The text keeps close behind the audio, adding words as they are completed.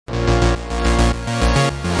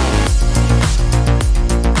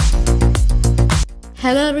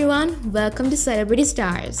Hello everyone, welcome to Celebrity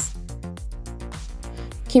Stars.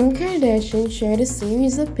 Kim Kardashian shared a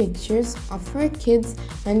series of pictures of her kids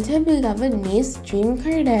and her beloved niece Kim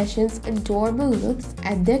Kardashian's adorable looks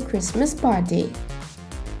at their Christmas party.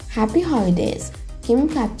 Happy holidays, Kim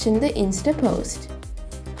captioned the Insta post.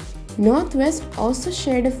 Northwest also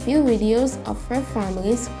shared a few videos of her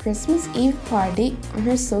family's Christmas Eve party on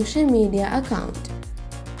her social media account.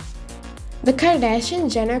 The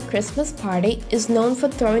Kardashian-Jenner Christmas party is known for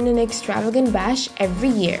throwing an extravagant bash every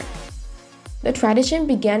year. The tradition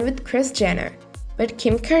began with Kris Jenner, but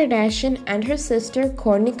Kim Kardashian and her sister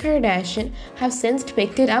Kourtney Kardashian have since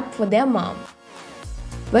picked it up for their mom.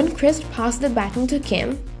 When Kris passed the baton to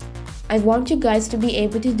Kim, "I want you guys to be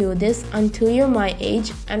able to do this until you're my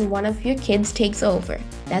age and one of your kids takes over.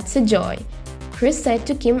 That's a joy," Kris said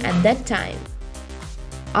to Kim at that time.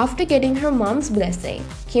 After getting her mom's blessing,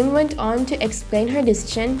 Kim went on to explain her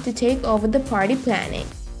decision to take over the party planning.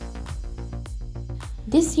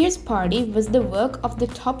 This year's party was the work of the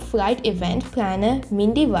top flight event planner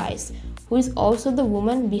Mindy Weiss, who is also the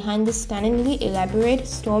woman behind the stunningly elaborate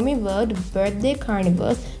Stormy World birthday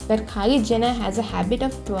carnivals that Kylie Jenner has a habit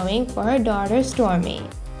of throwing for her daughter Stormy.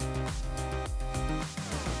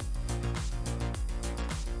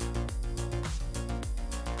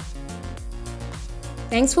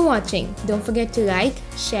 Thanks for watching. Don't forget to like,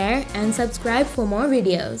 share, and subscribe for more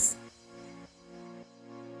videos.